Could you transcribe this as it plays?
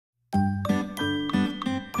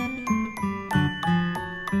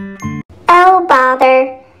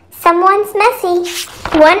bother. Someone's messy.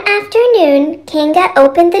 One afternoon, Kinga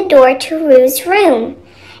opened the door to Rue's room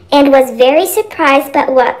and was very surprised by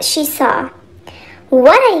what she saw.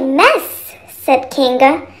 "What a mess," said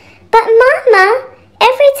Kinga. "But Mama,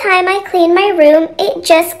 every time I clean my room, it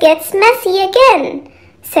just gets messy again,"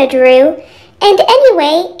 said Rue. "And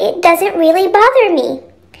anyway, it doesn't really bother me."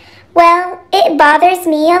 "Well, it bothers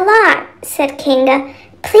me a lot," said Kinga.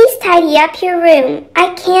 "Please tidy up your room. I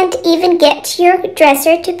can't even get to your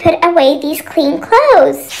dresser to put away these clean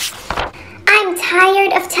clothes." "I'm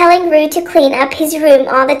tired of telling Rue to clean up his room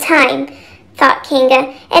all the time," thought Kinga,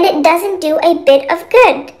 "and it doesn't do a bit of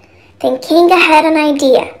good." Then Kinga had an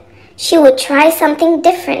idea. She would try something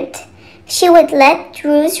different. She would let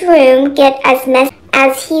Rue's room get as messy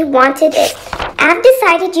as he wanted it. "I've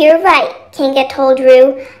decided you're right," Kinga told Rue.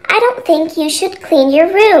 "I don't think you should clean your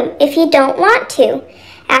room if you don't want to.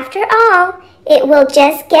 After all, it will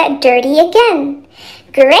just get dirty again."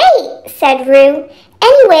 "Great," said Rue.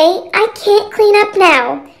 "Anyway, I can't clean up now.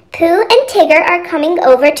 Pooh and Tigger are coming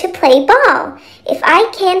over to play ball, if I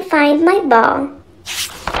can find my ball."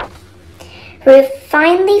 Rue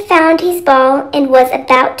finally found his ball and was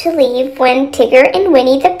about to leave when Tigger and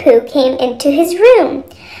Winnie the Pooh came into his room.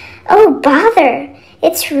 "Oh, bother!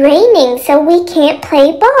 It's raining, so we can't play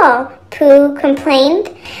ball," Pooh complained.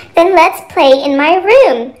 "Then let's play in my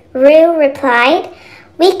room," Rue replied.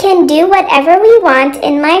 "We can do whatever we want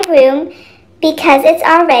in my room because it's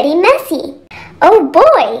already messy." "Oh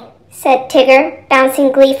boy," said Tigger,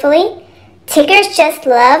 bouncing gleefully. "Tiggers just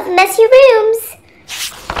love messy rooms."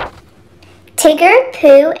 Tigger,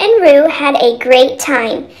 Pooh, and Rue had a great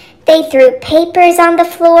time. They threw papers on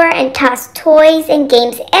the floor and tossed toys and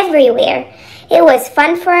games everywhere. It was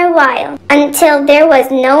fun for a while, until there was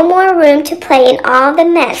no more room to play in all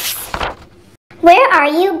the mess. "Where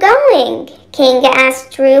are you going?" Kinga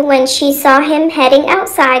asked Rue when she saw him heading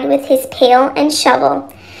outside with his pail and shovel.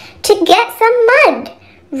 "To get some mud,"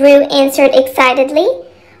 Rue answered excitedly.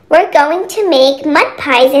 "We're going to make mud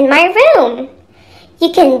pies in my room." "You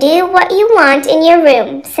can do what you want in your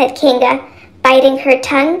room," said Kinga, biting her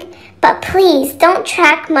tongue, "but please don't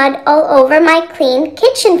track mud all over my clean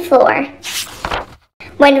kitchen floor."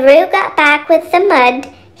 When Rue got back with the mud,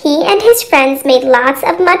 he and his friends made lots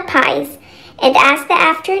of mud pies, and as the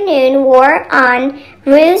afternoon wore on,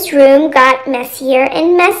 Rue's room got messier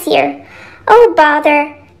and messier. "Oh, bother!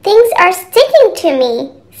 Things are sticking to me,"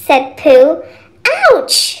 said Pooh.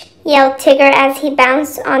 "Ouch!" yelled Tigger as he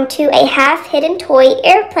bounced onto a half-hidden toy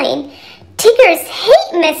airplane. "Tiggers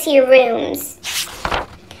hate messy rooms."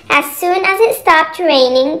 As soon as it stopped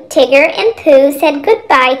raining, Tigger and Pooh said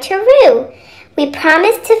goodbye to Rue. "We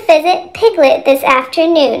promised to visit Piglet this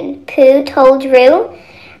afternoon," Pooh told Rue.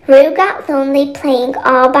 Rue got lonely playing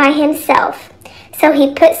all by himself, so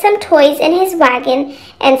he put some toys in his wagon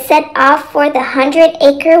and set off for the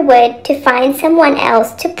 100-acre wood to find someone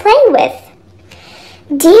else to play with.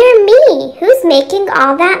 "Dear me, who's making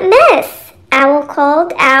all that mess?" Owl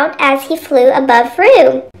called out as he flew above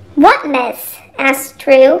Rue. "What mess?" asked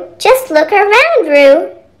Rue. "Just look around, Rue,"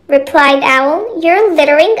 replied Owl. "You're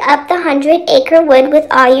littering up the 100-acre wood with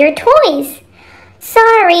all your toys."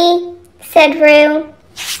 "Sorry," said Rue.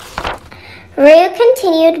 Rue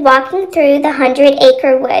continued walking through the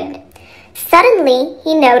 100-acre wood. Suddenly,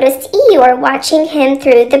 he noticed Eeyore watching him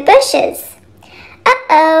through the bushes.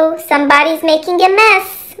 "Uh-oh, somebody's making a mess,"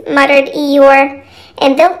 muttered Eeyore,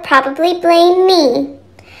 "and they'll probably blame me."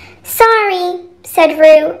 "Sorry," said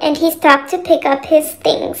Rue, and he stopped to pick up his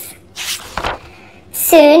things.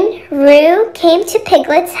 Soon, Rue came to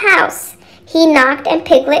Piglet's house. He knocked and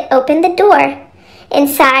Piglet opened the door.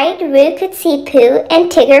 Inside, Rue could see Pooh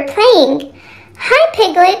and Tigger playing. "Hi,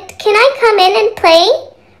 Piglet, can I come in and play?"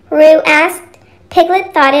 Rue asked.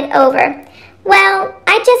 Piglet thought it over. "Well,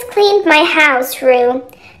 I just cleaned my house, Rue,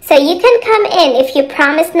 so you can come in if you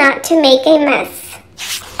promise not to make a mess."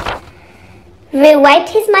 Rue wiped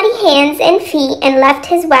his muddy hands and feet and left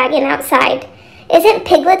his wagon outside. "Isn't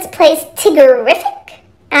Piglet's place Tiggerific?"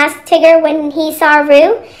 asked Tigger when he saw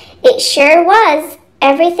Rue. It sure was.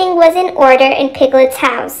 Everything was in order in Piglet's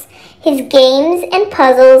house. His games and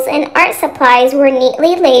puzzles and art supplies were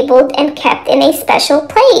neatly labeled and kept in a special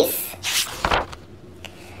place.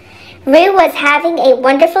 Rue was having a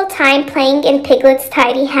wonderful time playing in Piglet's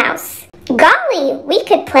tidy house. "Golly, we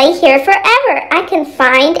could play here forever. I can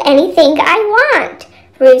find anything I want,"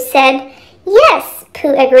 Rue said. "Yes,"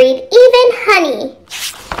 Pooh agreed, "even honey."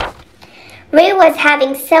 Rue was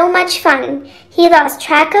having so much fun, he lost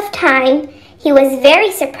track of time. He was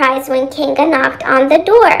very surprised when Kinga knocked on the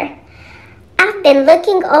door. "I've been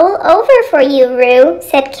looking all over for you, Rue,"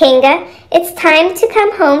 said Kinga. "It's time to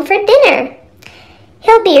come home for dinner."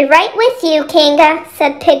 He'll be right with you, Kanga,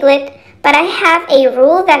 said Piglet, but I have a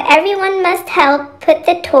rule that everyone must help put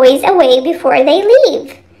the toys away before they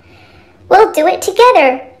leave. We'll do it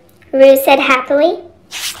together, Roo said happily.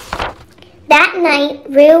 That night,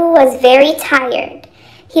 Roo was very tired.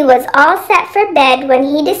 He was all set for bed when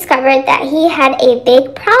he discovered that he had a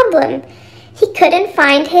big problem. He couldn't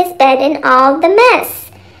find his bed in all the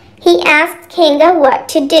mess. He asked Kanga what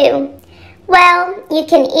to do. Well, you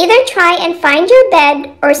can either try and find your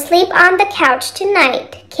bed or sleep on the couch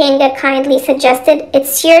tonight, Kanga kindly suggested.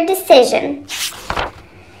 It's your decision.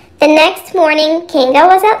 The next morning, Kanga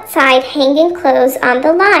was outside hanging clothes on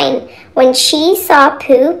the line when she saw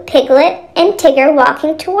Pooh, Piglet, and Tigger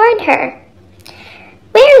walking toward her.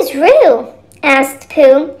 Where's Roo? Asked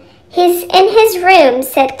Pooh. He's in his room,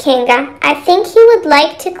 said Kanga. I think he would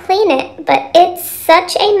like to clean it, but it's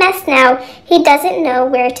such a mess now, he doesn't know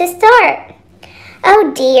where to start.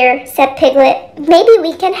 Oh dear, said Piglet. Maybe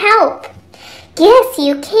we can help. Yes,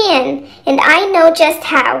 you can, and I know just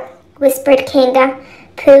how, whispered Kanga.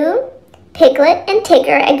 Pooh, Piglet, and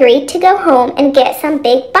Tigger agreed to go home and get some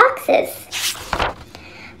big boxes.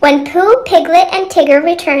 When Pooh, Piglet, and Tigger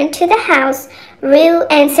returned to the house, Roo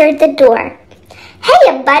answered the door.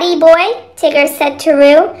 Hey, buddy boy, Tigger said to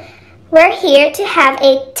Roo. We're here to have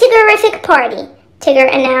a Tiggerific party, Tigger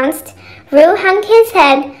announced. Roo hung his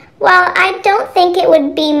head. Well, I don't think it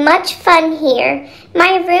would be much fun here.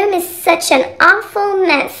 My room is such an awful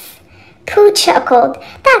mess. Pooh chuckled.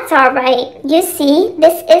 That's all right. You see,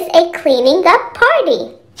 this is a cleaning up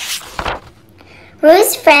party.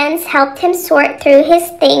 Roo's friends helped him sort through his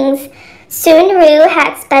things. Soon Roo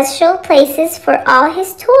had special places for all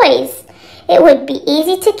his toys. It would be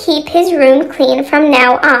easy to keep his room clean from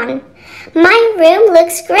now on. My room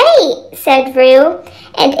looks great, said Roo.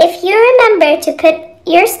 And if you remember to put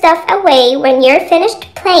your stuff away when you're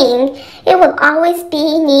finished playing, it will always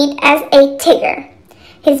be neat as a Tigger.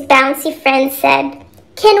 His bouncy friend said.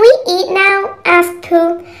 Can we eat now? Asked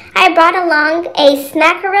Pooh. I brought along a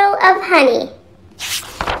smackerel of honey.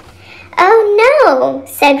 Oh no,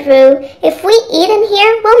 said Roo. If we eat in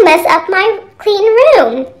here, we'll mess up my clean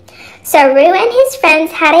room. So Roo and his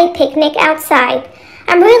friends had a picnic outside.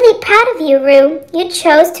 I'm really proud of you, Roo. You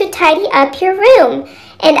chose to tidy up your room,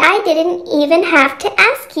 and I didn't even have to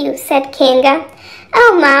ask you, said Kanga.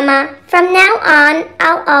 Oh, Mama, from now on,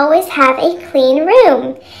 I'll always have a clean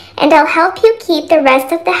room, and I'll help you keep the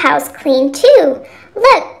rest of the house clean too.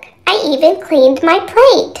 Look, I even cleaned my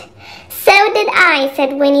plate. So did I,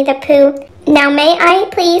 said Winnie the Pooh. Now may I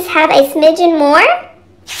please have a smidgen more?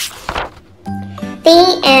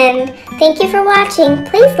 The end. Thank you for watching.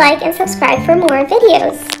 Please like and subscribe for more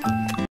videos.